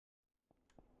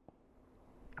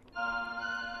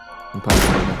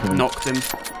Knocked him.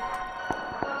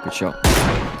 Good shot.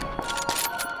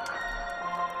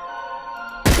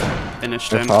 Finished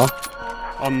So him. far.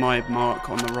 On my mark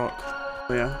on the rock.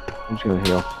 Oh, yeah. I'm just gonna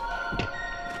heal.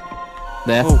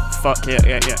 There. Oh fuck, yeah.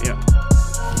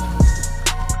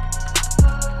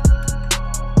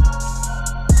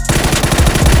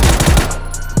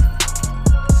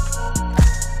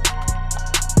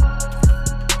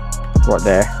 Right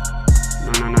there.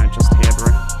 No, just here,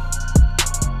 bro.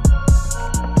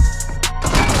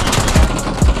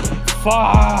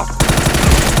 Fuck!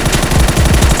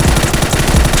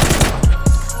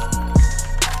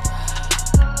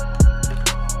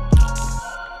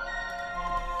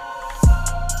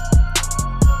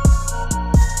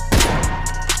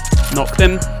 Knocked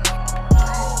him.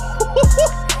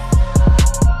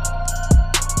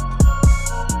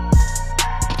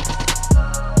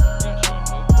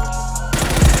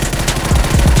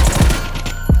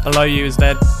 Below you is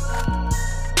dead.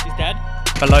 He's dead?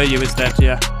 Below you is dead,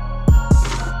 yeah.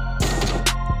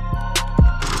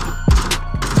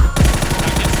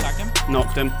 Tag him.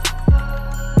 Knocked him.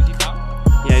 Is he down?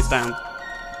 Yeah, he's down.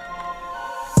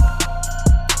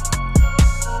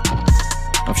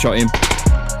 I've shot him.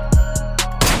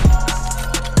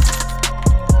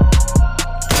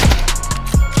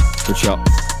 Good shot.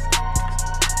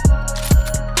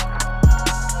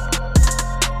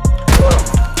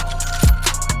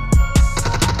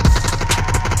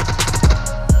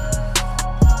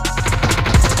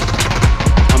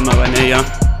 I'm nowhere near ya.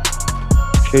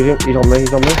 Shoot him. He's on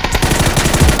me.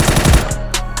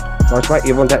 Nice, mate.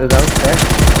 You one dead down. There.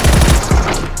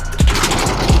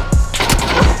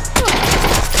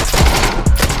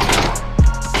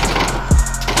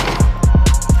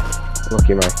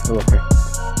 Lucky, mate. Lucky.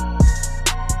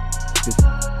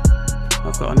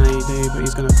 I've got an AED, but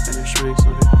he's gonna finish me, so.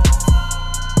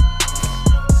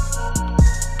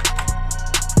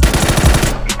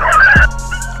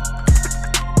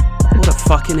 What a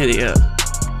fucking idiot.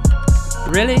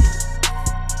 Really?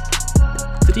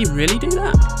 Did he really do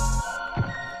that?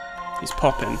 He's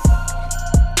popping.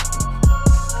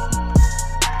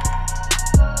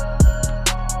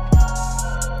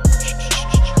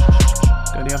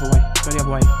 Go the other way. Go the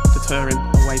other way. Deter him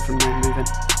away from me moving.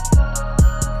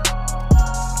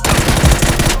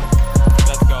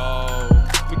 Let's go.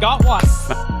 We got one.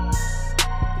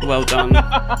 Well done.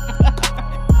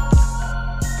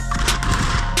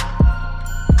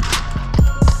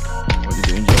 What are you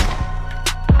doing, Joe?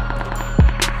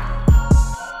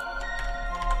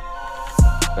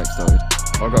 Backside.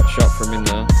 I got shot from in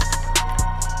there.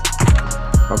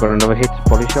 I've got another hit,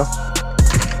 body shot.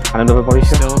 And another body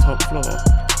shot. Still top floor.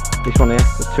 This one here.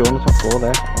 There's two on the top floor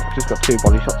there. I've just got two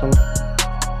body shots on.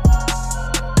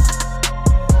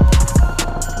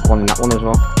 One in that one as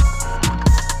well.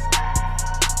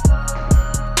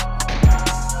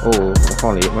 Oh, I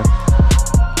can't hit me.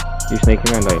 You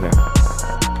sneaking around right now?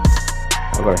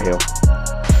 I've got a heal.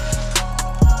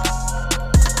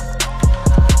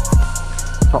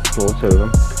 Top floor, two of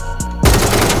them.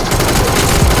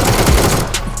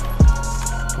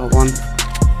 Got one.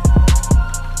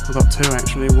 I've got two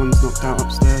actually. One's knocked out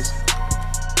upstairs.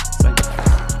 Same.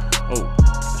 Oh,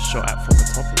 a shot at from the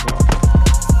top as well.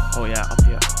 Oh yeah, up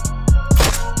here.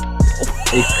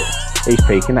 He's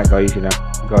peeking, that guy, you know.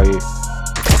 Guy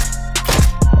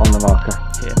on the marker.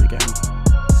 Hit him again.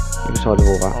 Either side of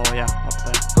all that. Oh yeah, up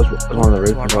there. There's one on the roof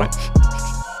To our as well. right.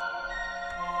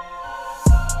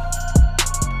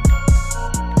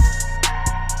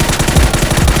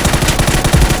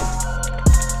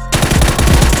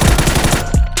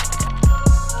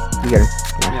 You get him?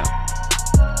 Yeah.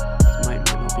 His mate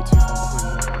might not be too far behind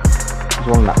me. There's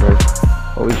one on that roof.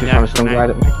 Oh, he's just trying to stun grenade. right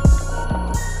at me.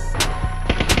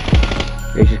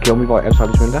 He just killed me right outside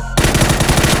this window.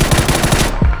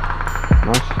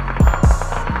 Nice.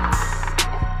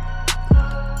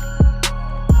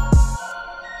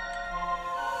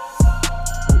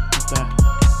 Oh, he's there.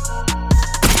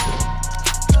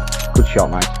 Good shot,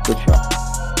 mate. Good shot.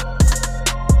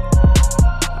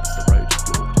 That's the road just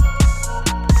marked.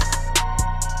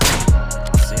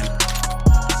 I see him.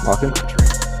 Mark him. Tree.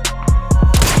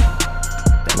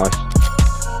 Nice.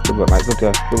 Good work, mate.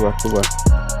 Good work. Good work.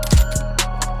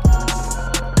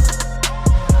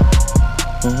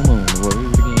 I'm on the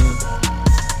road again.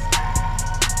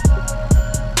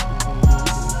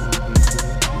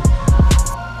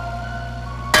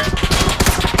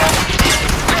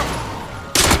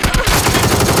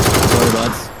 Sorry,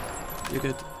 lads. You're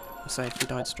good. Safe. He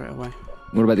died straight away.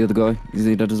 What about the other guy? Is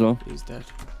he dead as well? He's dead.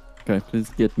 Okay, please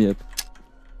get me up.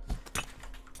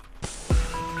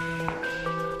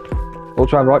 All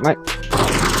try right, mate.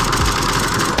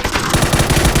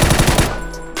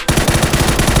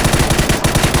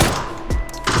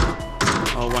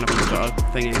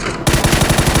 thingy.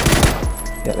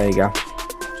 Yeah, there you go.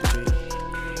 GG.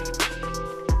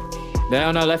 There,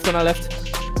 on our left, on our left.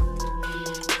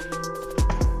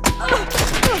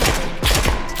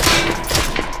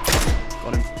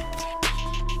 Got him.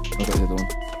 I got the other one.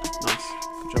 Nice.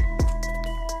 Good job.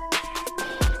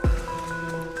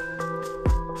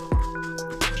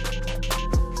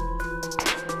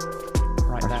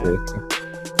 Right That's there. really cool.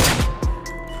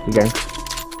 You going?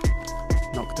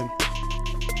 Knocked him.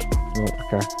 Right,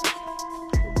 okay.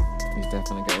 He's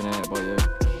definitely getting out by you.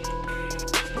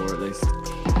 Or at least.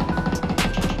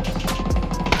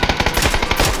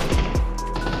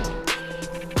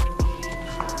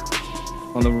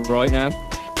 On the right now.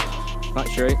 Back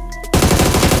straight.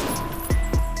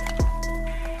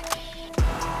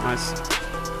 Nice.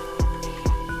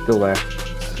 Still there.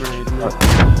 Grenade, isn't it? Right.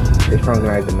 It's throwing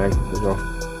grenades at me as well.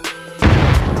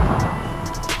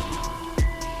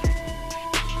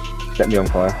 Set me on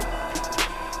fire.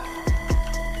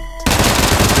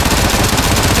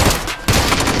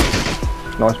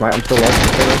 Nice, mate. I'm still alive.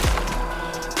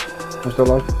 I'm still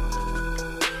alive.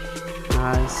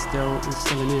 He's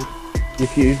still in here. You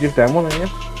fused down one, ain't you?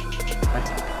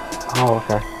 Oh,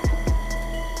 okay.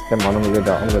 Never mind, I'm gonna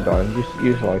die. I'm gonna die.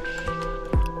 Use life.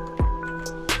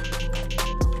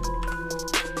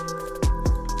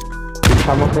 Is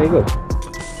time okay? Good.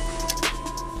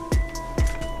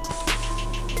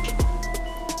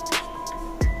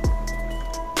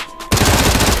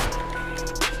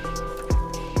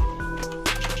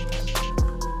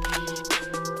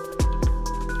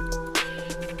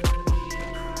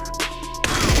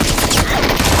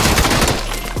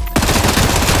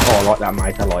 Oh, I like that,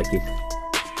 mate. I like it.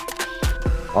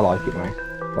 I like it, mate.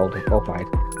 Well played.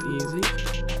 Easy.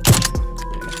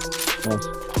 Nice.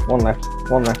 One left.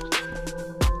 One left.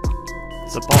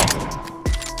 It's a bot.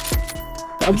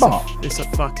 A bot? It's a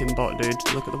fucking bot, dude.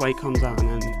 Look at the way it comes out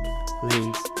and then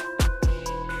leans.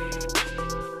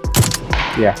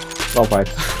 Yeah. Well played.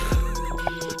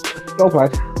 Well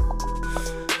played.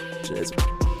 Cheers.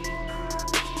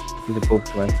 He's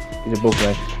above me. He's above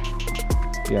me.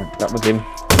 Yeah, that was him.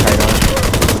 Okay,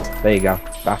 nice. There you go.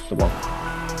 That's the one.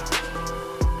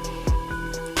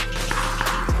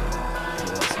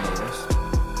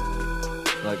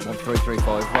 Like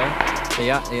 1335 way.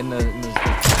 Yeah, in the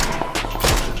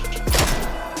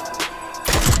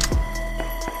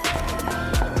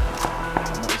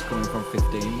that was coming from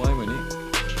 15 way, wasn't it?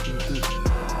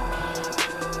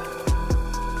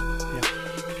 Yeah.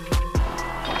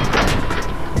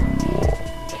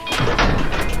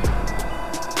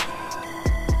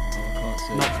 I can't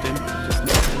see. Knocked him. Just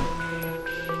knocked him.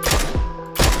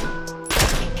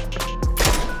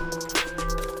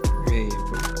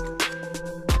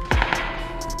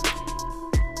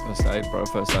 First aid, bro.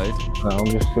 First aid. No, I'm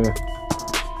just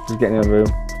getting in the room.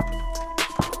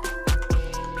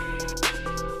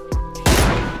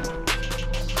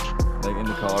 Like in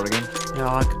the car again. Yeah,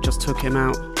 I just took him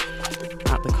out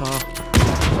at the car.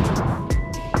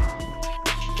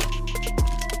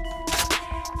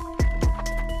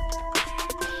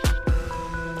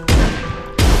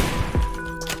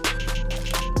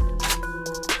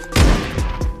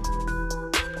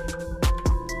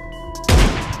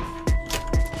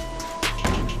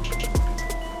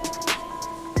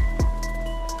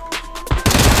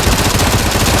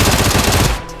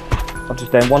 I've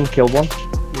just done one, killed one.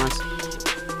 Nice.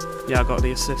 Yeah, I got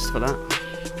the assist for that.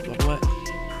 Lovely.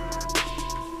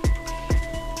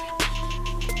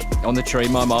 On the tree,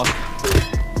 my mark.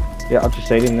 Yeah, I've just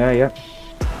seen him there, yeah.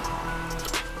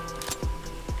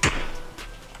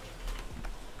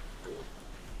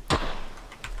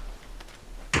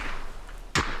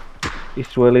 He's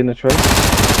swirling the tree.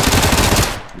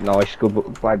 Nice, good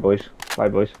play, boys. Play,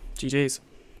 boys. GG's.